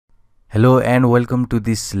Hello and welcome to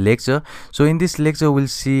this lecture. So in this lecture we'll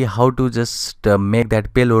see how to just make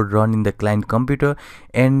that payload run in the client computer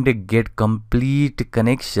and get complete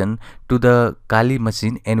connection to the Kali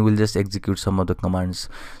machine, and we'll just execute some of the commands.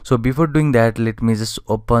 So before doing that, let me just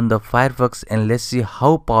open the Firefox and let's see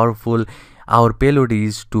how powerful our payload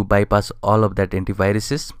is to bypass all of that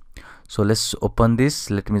antiviruses. So let's open this.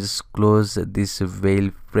 Let me just close this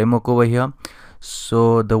Veil framework over here.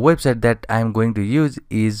 So the website that I'm going to use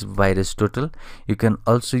is VirusTotal. You can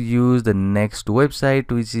also use the next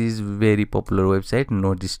website, which is very popular website,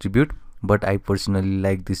 NoDistribute, but I personally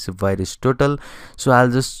like this VirusTotal. So I'll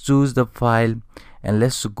just choose the file and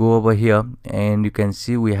let's go over here, and you can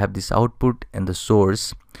see we have this output and the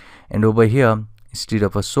source, and over here instead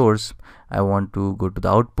of a source I want to go to the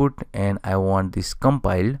output and I want this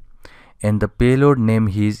compiled, and the payload name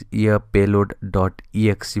is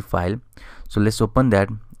payload.exe file. So let's open that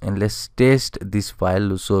and let's test this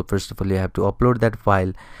file. So first of all you have to upload that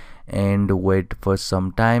file and wait for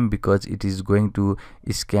some time because it is going to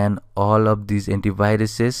scan all of these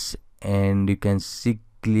antiviruses, and you can see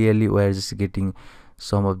clearly we're just getting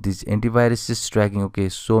some of these antiviruses tracking. Okay,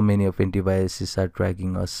 so many of antiviruses are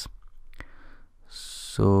tracking us,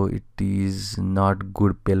 so it is not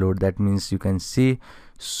good payload. That means you can see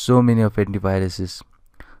so many of antiviruses.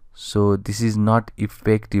 So this is not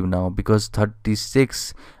effective now because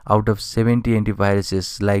 36 out of 70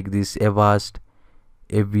 antiviruses like this Avast,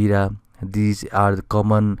 Evira, these are the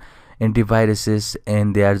common antiviruses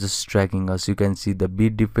and they are just tracking us. You can see the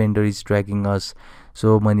Bitdefender is tracking us,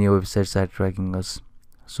 so many websites are tracking us.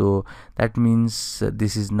 So that means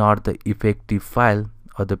this is not the effective file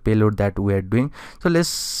or the payload that we are doing. So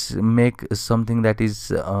let's make something that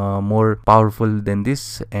is more powerful than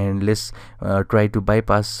this, and let's try to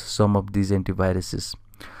bypass some of these antiviruses.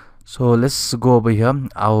 So let's go over here.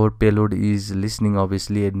 Our payload is listening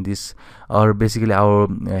obviously in this, or basically our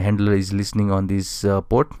handler is listening on this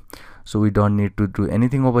port, so we don't need to do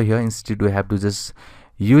anything over here. Instead we have to just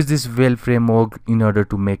use this Veil framework in order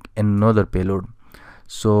to make another payload.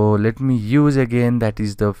 So let me use again, that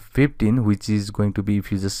is the 15, which is going to be,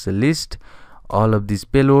 if you just list all of this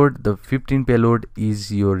payload, the 15 payload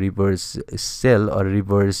is your reverse shell or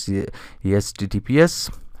reverse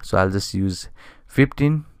HTTPS. So I'll just use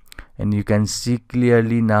 15, and you can see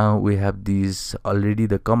clearly now we have these already,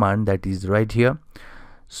 the command that is right here.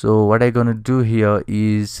 So what I'm gonna do here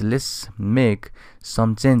is let's make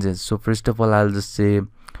some changes. So first of all I'll just say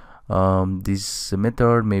this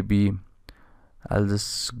method, maybe I'll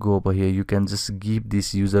just go over here. You can just give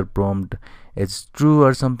this user prompt as true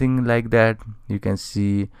or something like that, you can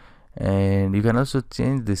see, and you can also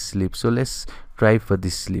change this sleep. So let's try for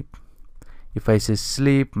this sleep. If I say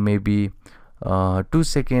sleep, maybe 2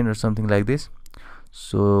 seconds or something like this.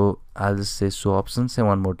 So I'll just say show options, say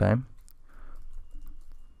one more time.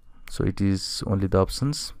 So it is only the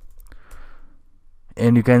options,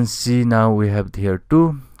 and you can see now we have here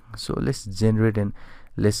 2. So let's generate and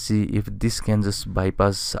let's see if this can just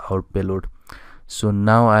bypass our payload. So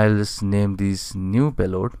now I'll just name this new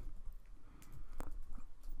payload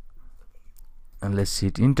and let's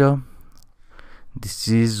hit enter. This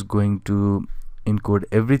is going to encode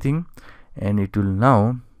everything and it will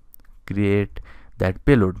now create that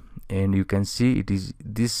payload, and you can see it is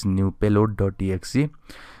this new payload.exe.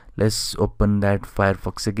 Let's open that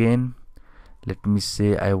Firefox again. Let me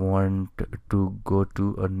say I want to go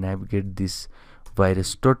to or navigate this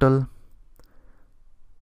VirusTotal.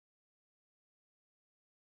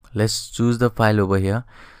 Let's choose the file over here.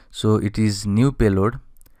 So it is new payload,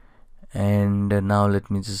 and now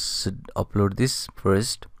let me just upload this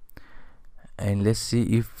first, and let's see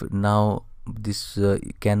if now this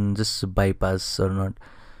can just bypass or not.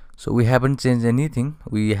 So we haven't changed anything,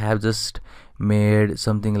 we have just made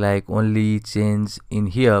something like only change in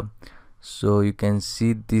here. So you can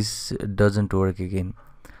see this doesn't work again.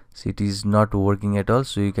 So it is not working at all.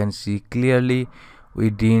 So you can see clearly we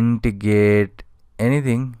didn't get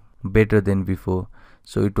anything better than before.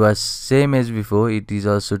 So it was same as before. It is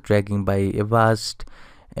also tracking by Avast,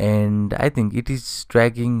 and I think it is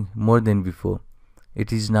tracking more than before.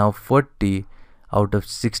 It is now 40 out of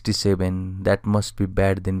 67. That must be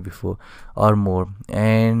better than before or more.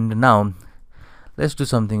 And now let's do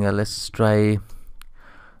something else. Let's try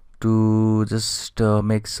to just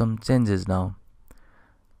make some changes now.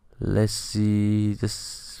 Let's see,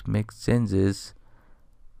 just make changes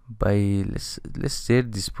by let's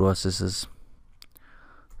set these processors.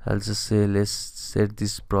 I'll just say let's set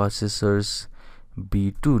these processors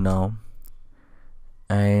B2 now,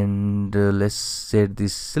 and let's set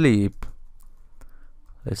this sleep.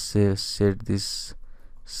 Let's say set this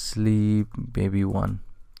sleep maybe 1.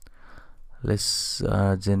 Let's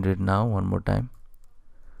generate now one more time.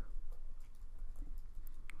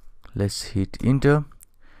 Let's hit enter,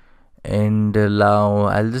 and now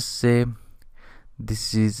I'll just say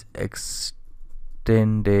this is extended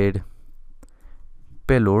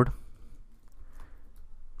payload,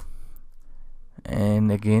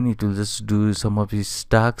 and again it will just do some of these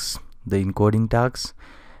tasks, the encoding tasks.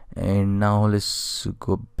 And now let's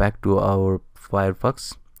go back to our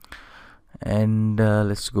Firefox, and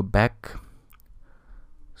let's go back.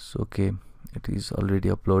 So okay, it is already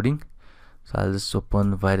uploading, so I'll just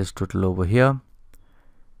open VirusTotal over here,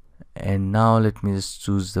 and now let me just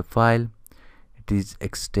choose the file. It is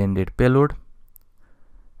extended payload,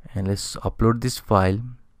 and let's upload this file,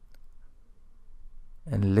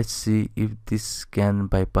 and let's see if this can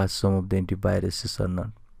bypass some of the antiviruses or not.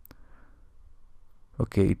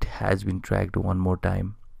 Okay, it has been tracked one more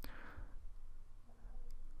time.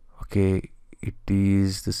 Okay, it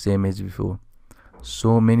is the same as before.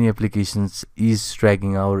 So many applications is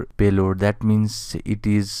tracking our payload. That means it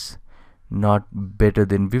is not better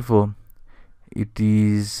than before, it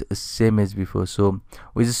is same as before. So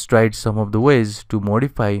we just tried some of the ways to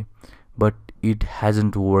modify, but it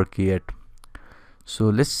hasn't worked yet. So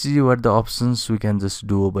let's see what the options we can just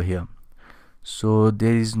do over here. So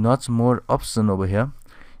there is not more option over here.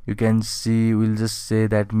 You can see, we'll just say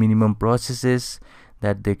that minimum processes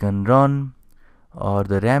that they can run, or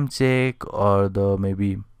the RAM check, or the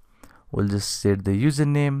maybe we'll just set the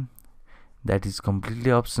username. That is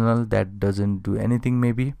completely optional, that doesn't do anything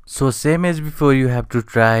maybe. So same as before, you have to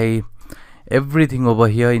try everything over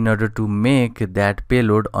here in order to make that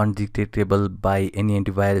payload undetectable by any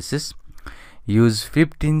antiviruses. Use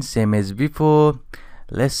 15 same as before.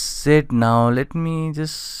 Let's set now, let me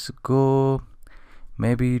just go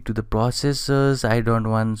maybe to the processors. I don't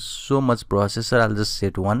want so much processor, I'll just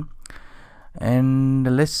set 1.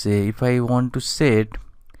 And let's say if I want to set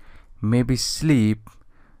maybe sleep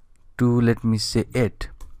to, let me say 8.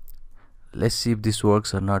 Let's see if this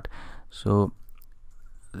works or not. So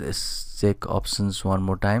let's check options one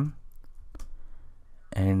more time,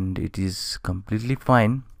 and it is completely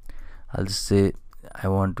fine. I'll just say I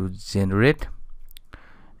want to generate,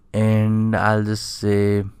 and I'll just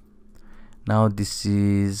say now this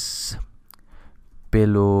is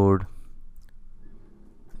payload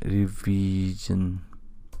revision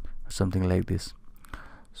or something like this.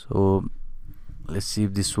 So let's see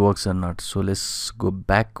if this works or not. So let's go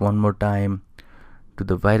back one more time to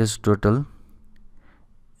the VirusTotal,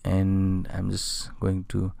 and I'm just going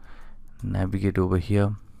to navigate over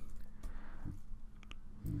here,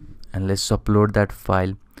 and let's upload that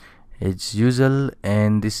file as usual,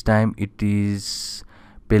 and this time it is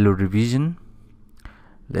payload revision.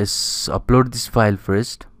 Let's upload this file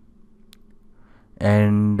first,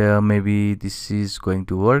 and maybe this is going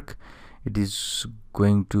to work. It is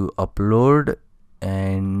going to upload,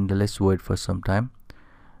 and let's wait for some time.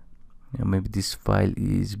 Maybe this file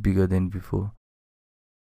is bigger than before,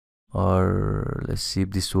 or let's see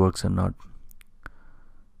if this works or not.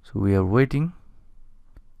 So we are waiting.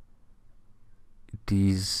 It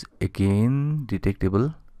is again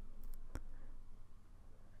detectable.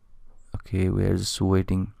 Okay, we are just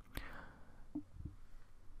waiting.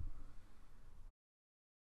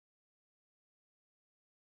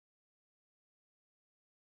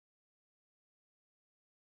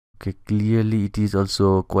 Okay, clearly it is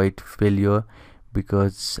also quite failure,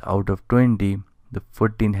 because out of 20 the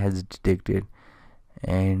 14 has detected,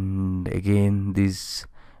 and again this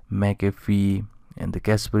McAfee and the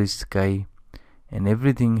Kaspersky and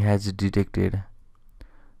everything has detected.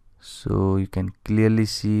 So you can clearly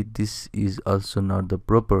see this is also not the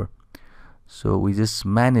proper. So we just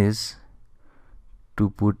manage to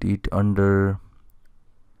put it under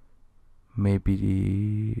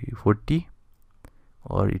maybe 40,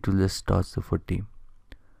 or it will just touch the 40.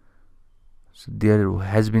 So there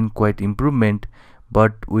has been quite improvement,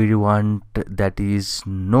 but we want that is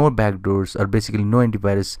no backdoors, or basically no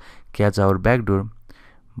antivirus catch our backdoor.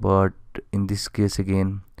 But in this case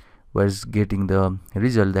again, we're getting the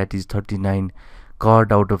result that is 39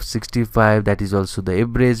 caught out of 65. That is also the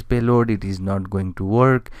average payload. It is not going to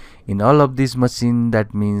work in all of this machine.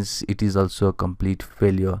 That means it is also a complete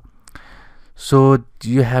failure. So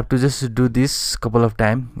you have to just do this couple of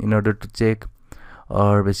times in order to check,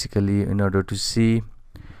 or basically in order to see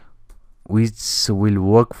which will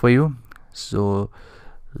work for you. So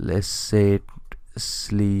let's say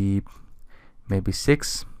sleep maybe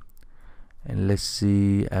 6, and let's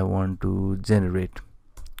see, I want to generate,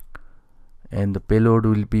 and the payload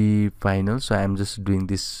will be final. So I'm just doing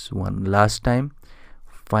this one last time.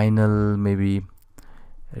 Final maybe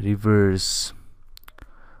reverse.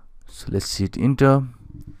 So let's hit enter.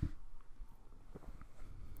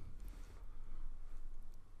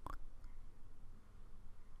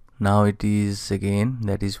 Now it is again,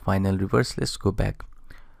 that is final reverse. Let's go back.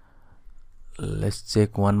 Let's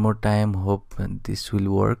check one more time. Hope this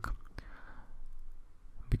will work,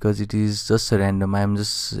 because it is just random. I am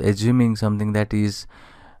just assuming something that is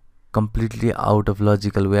completely out of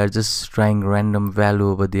logical. We are just trying random value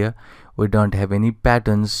over there. We don't have any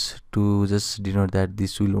patterns to just denote that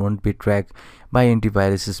this won't be tracked by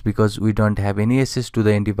antiviruses, because we don't have any access to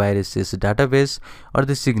the antiviruses database or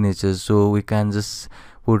the signatures. So we can just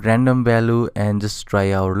put random value and just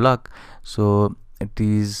try our luck. So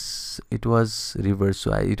it was reverse,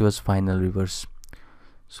 so it was final reverse.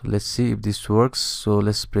 So let's see if this works. So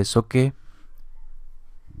let's press OK.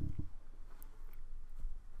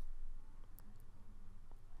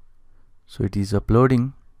 So it is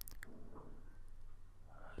uploading.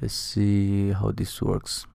 Let's see how this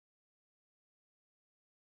works.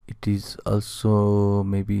 It is also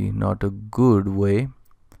maybe not a good way,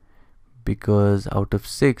 because out of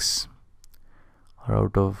 6 or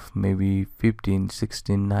out of maybe 15,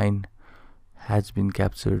 16, 9 has been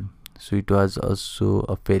captured. So it was also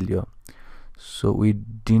a failure. So we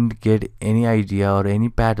didn't get any idea or any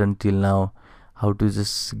pattern till now how to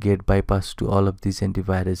just get bypass to all of these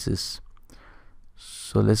antiviruses.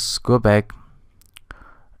 So let's go back,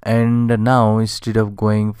 and now instead of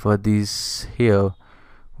going for this here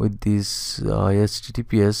with this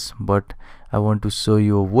HTTPS, but I want to show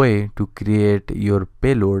you a way to create your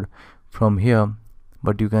payload from here.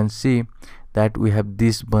 But you can see that we have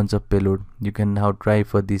this bunch of payload. You can now try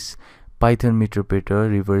for this Python meterpreter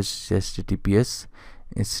reverse HTTPS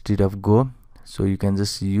instead of Go. So you can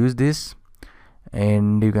just use this,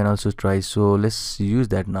 and you can also try. So let's use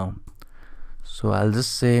that now. So I'll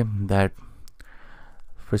just say that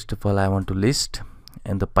first of all I want to list,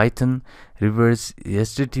 and the Python reverse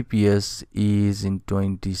HTTPS is in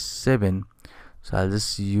 27. So I'll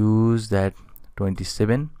just use that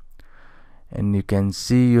 27, and you can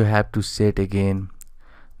see you have to set again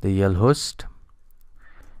the EL host,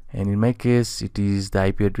 and in my case it is the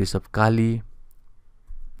IP address of Kali.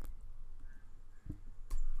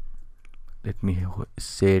 Let me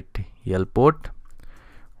set EL port,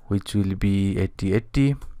 which will be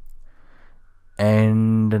 8080.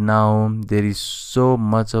 And now there is so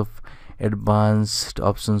much of advanced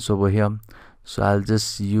options over here, so I'll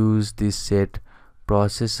just use this set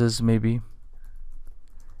processes maybe,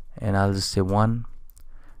 and I'll just say 1,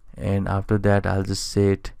 and after that I'll just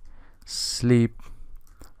set sleep,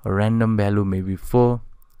 a random value maybe 4.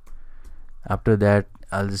 After that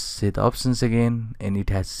I'll just set options again, and it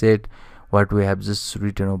has said what we have just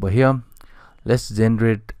written over here. Let's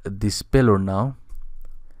generate this payload now,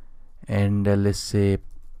 and let's say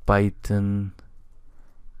Python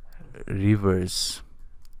reverse.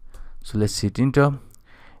 So let's hit enter,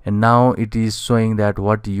 and now it is showing that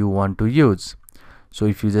what you want to use. So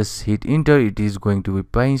if you just hit enter, it is going to be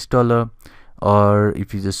PyInstaller, or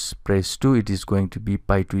if you just press 2, it is going to be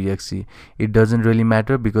py2exe. It doesn't really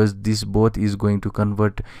matter, because this both is going to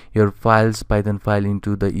convert your files, Python file,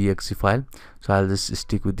 into the exe file. So I'll just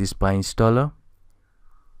stick with this PyInstaller,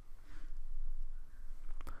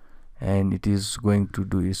 and it is going to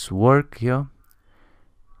do its work here.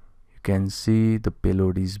 You can see the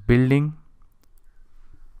payload is building.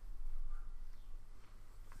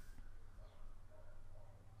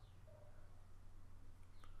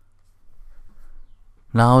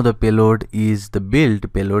 Now the payload is the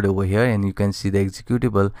build payload over here, and you can see the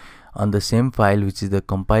executable on the same file, which is the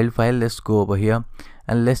compiled file. Let's go over here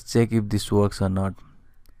and let's check if this works or not.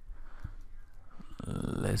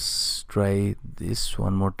 Let's try this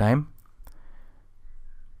one more time.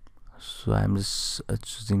 So I'm just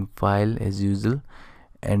choosing file as usual,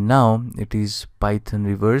 and now it is Python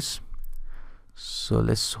reverse. So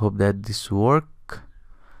let's hope that this work.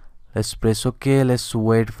 Let's press OK. Let's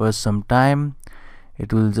wait for some time.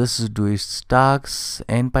 It will just do its tasks,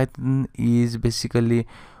 and Python is basically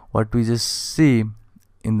what we just see.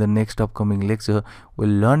 In the next upcoming lecture, we'll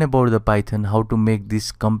learn about the Python, how to make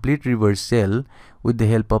this complete reverse shell with the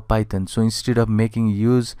help of Python. So instead of making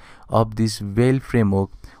use of this Veil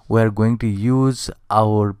framework, we are going to use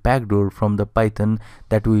our backdoor from the Python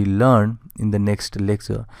that we learn in the next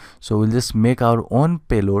lecture. So we'll just make our own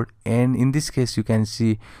payload, and in this case you can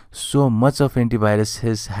see so much of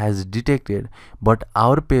antivirus has detected, but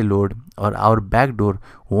our payload or our backdoor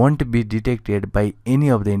won't be detected by any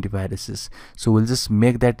of the antiviruses. So we'll just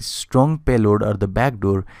make that strong payload or the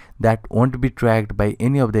backdoor that won't be tracked by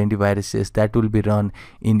any of the antiviruses, that will be run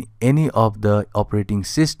in any of the operating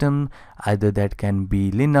system, either that can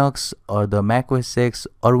be Linux or the Mac OS X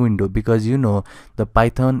or Windows, because you know the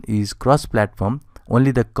Python is cross-platform.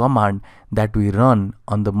 Only the command that we run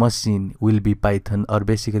on the machine will be Python, or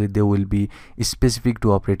basically they will be specific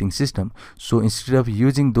to operating system. So instead of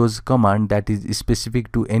using those command that is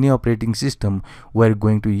specific to any operating system, we're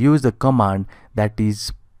going to use the command that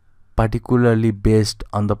is particularly based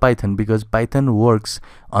on the Python, because Python works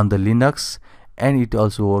on the Linux and it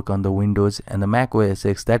also work on the Windows and the Mac OS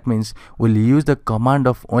X. That means we'll use the command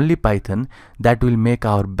of only Python that will make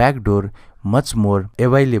our backdoor much more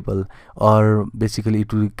available, or basically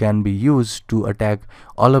it can be used to attack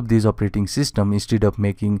all of these operating system. Instead of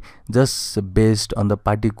making just based on the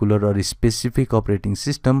particular or specific operating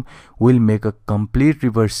system, we'll make a complete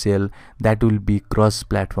reverse shell that will be cross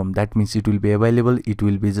platform. That means it will be available, it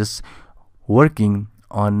will be just working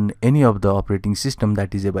on any of the operating system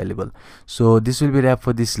that is available. So this will be wrap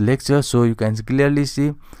for this lecture. So you can clearly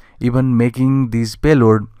see even making this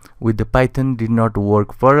payload with the Python did not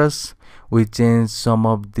work for us. We changed some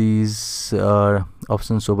of these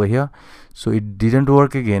options over here, so it didn't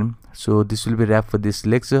work again. So this will be wrap for this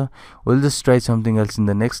lecture. We'll just try something else in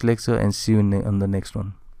the next lecture and see you on the next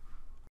one.